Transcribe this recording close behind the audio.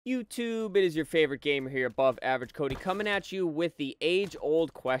YouTube, it is your favorite gamer here, Above Average Cody, coming at you with the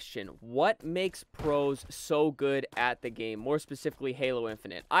age-old question. What makes pros so good at the game? More specifically, Halo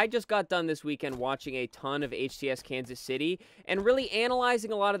Infinite. I just got done this weekend watching a ton of HCS Kansas City and really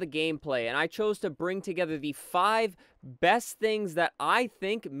analyzing a lot of the gameplay, and I chose to bring together the 5 best things that I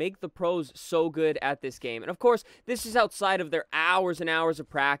think make the pros so good at this game. And of course, this is outside of their hours and hours of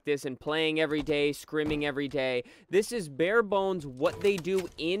practice and playing every day, scrimming every day. This is bare bones what they do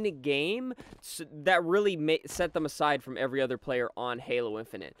in game that really set them aside from every other player on Halo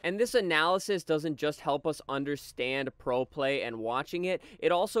Infinite. And this analysis doesn't just help us understand pro play and watching it,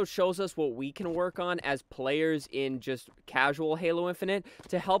 it also shows us what we can work on as players in just casual Halo Infinite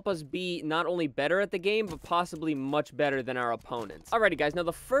to help us be not only better at the game, but possibly much better than our opponents. Alrighty guys, now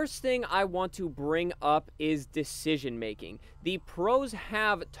the first thing I want to bring up is decision making. The pros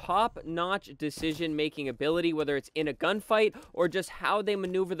have top-notch decision making ability, whether it's in a gunfight or just how they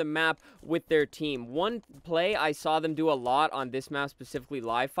maneuver the map with their team. One play I saw them do a lot on this map, specifically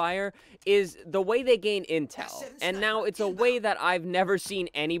live fire, is the way they gain intel. And now it's a way that I've never seen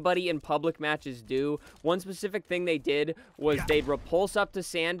anybody in public matches do. One specific thing they did was they'd repulse up to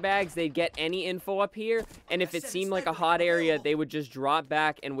sandbags, they'd get any info up here, and if it seemed like a hot area, they would just drop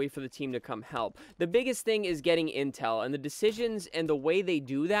back and wait for the team to come help. The biggest thing is getting intel, and the decisions and the way they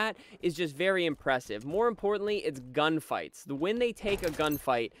do that is just very impressive. More importantly, it's gunfights. When they take a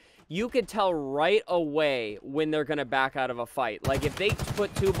gunfight, you could tell right away when they're going to back out of a fight. Like, if they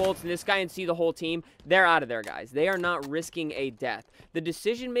put 2 bolts in this guy and see the whole team, they're out of there, guys. They are not risking a death. The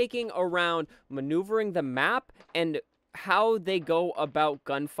decision-making around maneuvering the map and how they go about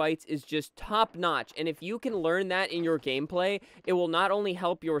gunfights is just top-notch, and if you can learn that in your gameplay, it will not only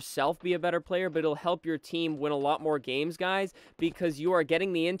help yourself be a better player, but it'll help your team win a lot more games, guys, because you are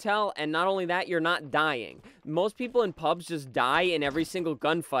getting the intel, and not only that, you're not dying. Most people in pubs just die in every single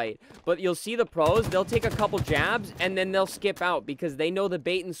gunfight, but you'll see the pros, they'll take a couple jabs, and then they'll skip out, because they know the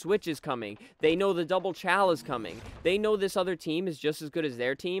bait and switch is coming. They know the double chow is coming. They know this other team is just as good as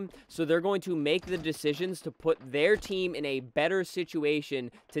their team, so they're going to make the decisions to put their team in a better situation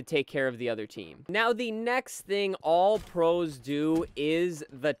to take care of the other team. Now, the next thing all pros do is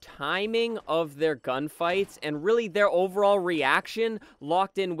the timing of their gunfights and really their overall reaction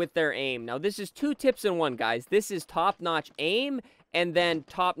locked in with their aim. Now, this is 2 tips in one, guys. This is top-notch aim and then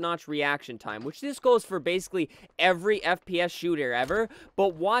top-notch reaction time, which this goes for basically every FPS shooter ever,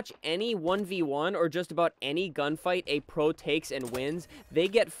 but watch any 1v1 or just about any gunfight a pro takes and wins, they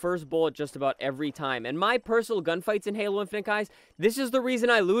get first bullet just about every time. And my personal gunfights in Halo Infinite, guys, this is the reason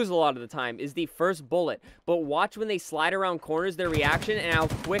I lose a lot of the time, is the first bullet. But watch when they slide around corners, their reaction, and how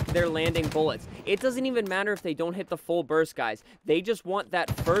quick they're landing bullets. It doesn't even matter if they don't hit the full burst, guys. They just want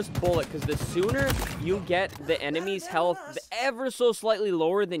that first bullet, because the sooner you get the enemy's health ever so slightly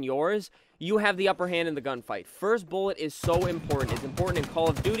lower than yours, you have the upper hand in the gunfight. First bullet is so important. It's important in Call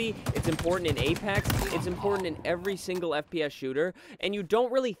of Duty, it's important in Apex, it's important in every single FPS shooter, and you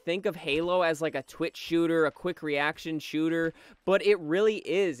don't really think of Halo as like a twitch shooter, a quick reaction shooter, but it really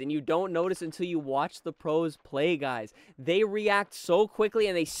is, and you don't notice until you watch the pros play, guys. They react so quickly,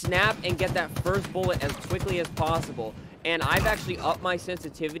 and they snap and get that first bullet as quickly as possible. And I've actually upped my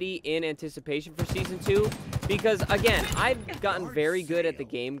sensitivity in anticipation for Season 2, because, again, I've gotten very good at the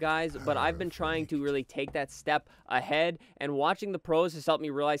game, guys, but I've been trying to really take that step ahead, and watching the pros has helped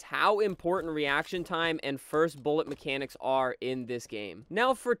me realize how important reaction time and first bullet mechanics are in this game.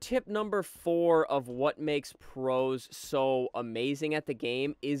 Now, for tip number 4 of what makes pros so amazing at the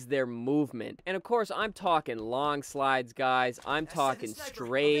game is their movement. And, of course, I'm talking long slides, guys. I'm talking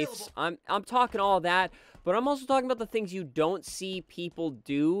strafes. I'm talking all that. But I'm also talking about the things you don't see people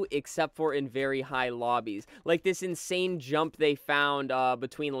do except for in very high lobbies. Like this insane jump they found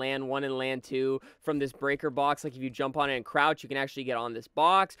between LAN 1 and LAN 2 from this breaker box. Like if you jump on it and crouch, you can actually get on this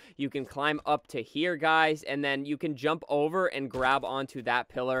box. You can climb up to here, guys, and then you can jump over and grab onto that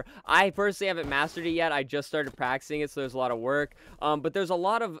pillar. I personally haven't mastered it yet. I just started practicing it, so there's a lot of work. But there's a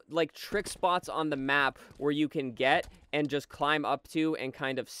lot of like trick spots on the map where you can get and just climb up to and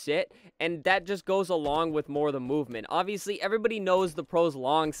kind of sit, and that just goes along with more of the movement. Obviously, everybody knows the pros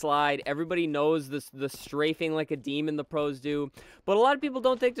long slide, everybody knows the strafing like a demon the pros do, but a lot of people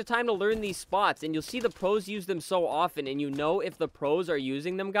don't take the time to learn these spots, and you'll see the pros use them so often, and you know if the pros are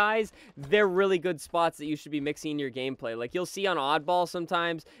using them, guys, they're really good spots that you should be mixing in your gameplay. Like you'll see on oddball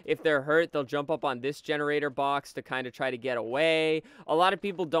sometimes, if they're hurt, they'll jump up on this generator box to kind of try to get away. A lot of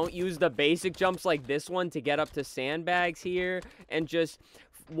people don't use the basic jumps like this one to get up to sandbags here, and just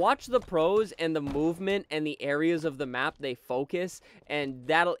watch the pros and the movement and the areas of the map they focus, and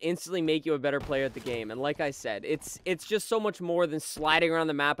that'll instantly make you a better player at the game. And like I said, it's just so much more than sliding around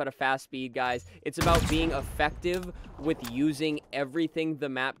the map at a fast speed, guys. It's about being effective with using everything the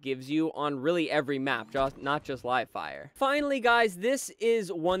map gives you on really every map, not just live fire. Finally, guys, this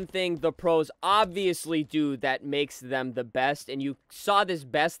is one thing the pros obviously do that makes them the best, and you saw this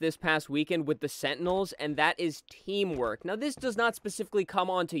best this past weekend with the Sentinels, and that is teamwork. Now, this does not specifically come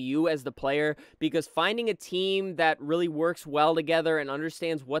onto you as the player, because finding a team that really works well together and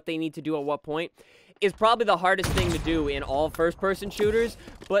understands what they need to do at what point is probably the hardest thing to do in all first-person shooters,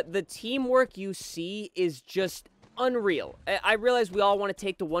 but the teamwork you see is just unreal. I realize we all want to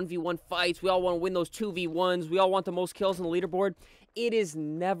take the 1v1 fights, we all want to win those 2v1s, we all want the most kills on the leaderboard. It is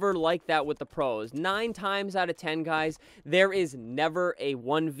never like that with the pros. 9 times out of 10, guys, there is never a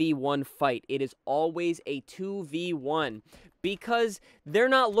 1v1 fight. It is always a 2v1. Because they're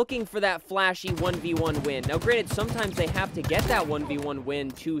not looking for that flashy 1v1 win. Now, granted, sometimes they have to get that 1v1 win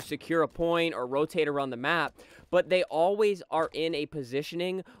to secure a point or rotate around the map, but they always are in a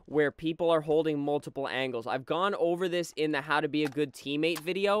positioning where people are holding multiple angles. I've gone over this in the How to Be a Good Teammate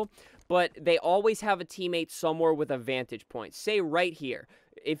video, but they always have a teammate somewhere with a vantage point. Say right here,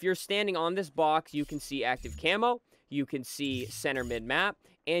 if you're standing on this box, you can see active camo, you can see center mid-map,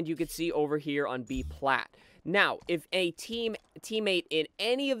 and you can see over here on B plat. Now, if a teammate in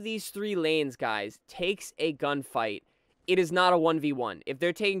any of these 3 lanes, guys, takes a gunfight, it is not a 1v1. If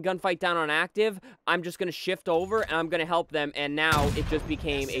they're taking gunfight down on active, I'm just going to shift over and I'm going to help them, and now it just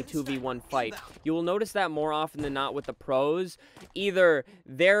became a 2v1 fight. You will notice that more often than not with the pros. Either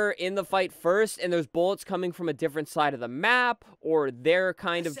they're in the fight first and there's bullets coming from a different side of the map, or they're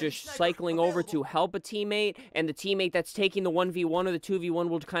kind of just cycling over to help a teammate, and the teammate that's taking the 1v1 or the 2v1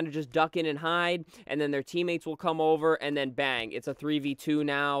 will kind of just duck in and hide, and then their teammates will come over, and then bang, it's a 3v2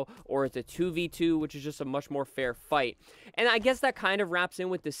 now, or it's a 2v2, which is just a much more fair fight. And I guess that kind of wraps in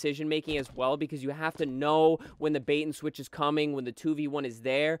with decision making as well, because you have to know when the bait and switch is coming, when the 2v1 is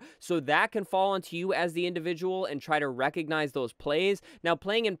there, so that can fall onto you as the individual and try to recognize those plays. Now,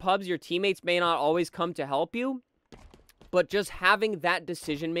 playing in pubs, your teammates may not always come to help you, but just having that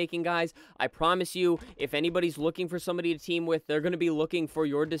decision-making, guys, I promise you, if anybody's looking for somebody to team with, they're going to be looking for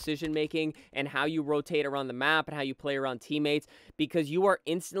your decision-making and how you rotate around the map and how you play around teammates, because you are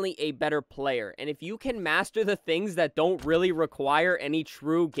instantly a better player. And if you can master the things that don't really require any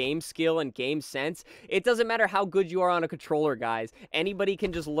true game skill and game sense, it doesn't matter how good you are on a controller, guys. Anybody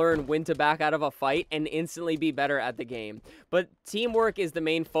can just learn when to back out of a fight and instantly be better at the game. But teamwork is the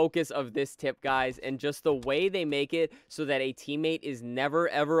main focus of this tip, guys, and just the way they make it so that a teammate is never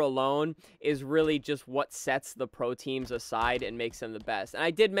ever alone is really just what sets the pro teams aside and makes them the best. And I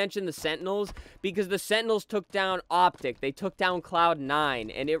did mention the Sentinels because the Sentinels took down Optic, they took down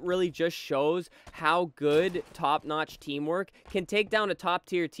Cloud9, and it really just shows how good top-notch teamwork can take down a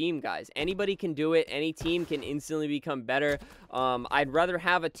top-tier team, guys. Anybody can do it, any team can instantly become better. I'd rather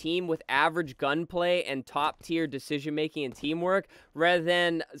have a team with average gunplay and top-tier decision-making and teamwork rather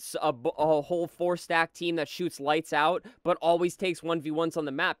than a whole 4-stack team that shoots lights out but always takes 1v1s on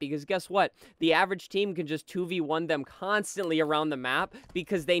the map, because guess what? The average team can just 2v1 them constantly around the map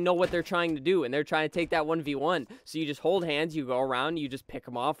because they know what they're trying to do, and they're trying to take that 1v1. So you just hold hands, you go around, you just pick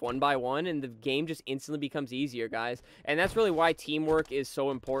them off one by one, and the game just instantly becomes easier, guys. And that's really why teamwork is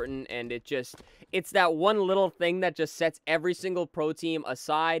so important, and it's that one little thing that just sets every single pro team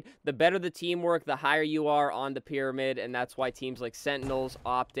aside. The better the teamwork, the higher you are on the pyramid, and that's why teams like Sentinels,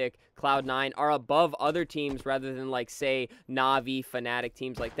 Optic, Cloud9 are above other teams rather than, like, say, Na'Vi, Fnatic,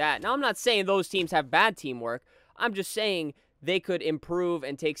 teams like that. Now, I'm not saying those teams have bad teamwork. I'm just saying they could improve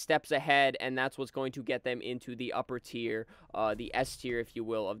and take steps ahead, and that's what's going to get them into the upper tier, the S tier, if you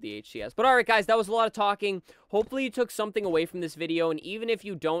will, of the HCS. But alright, guys, that was a lot of talking. Hopefully you took something away from this video, and even if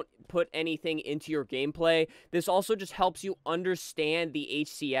you don't put anything into your gameplay, this also just helps you understand the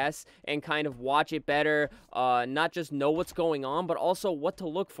HCS and kind of watch it better, not just know what's going on, but also what to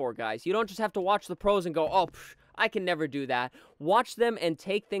look for, guys. You don't just have to watch the pros and go, oh, I can never do that. Watch them and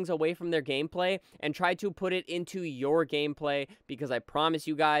take things away from their gameplay and try to put it into your gameplay, because I promise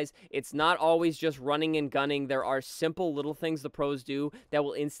you guys, it's not always just running and gunning. There are simple little things the pros do that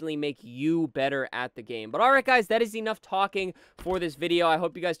will instantly make you better at the game. But alright, guys, that is enough talking for this video. I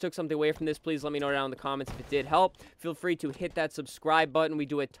hope you guys took something away from this. Please let me know down in the comments if it did help. Feel free to hit that subscribe button. We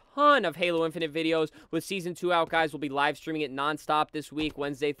do a ton of Halo Infinite videos. With Season 2 out, guys, we'll be live streaming it nonstop this week,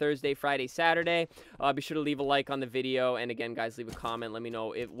 Wednesday, Thursday, Friday, Saturday. Be sure to leave a like on the video. And again, guys, guys. Leave a comment. Let me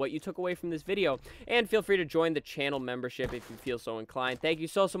know what you took away from this video. And feel free to join the channel membership if you feel so inclined. Thank you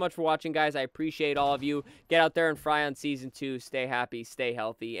so much for watching, guys. I appreciate all of you. Get out there and fry on Season 2. Stay happy, stay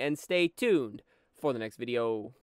healthy, and stay tuned for the next video.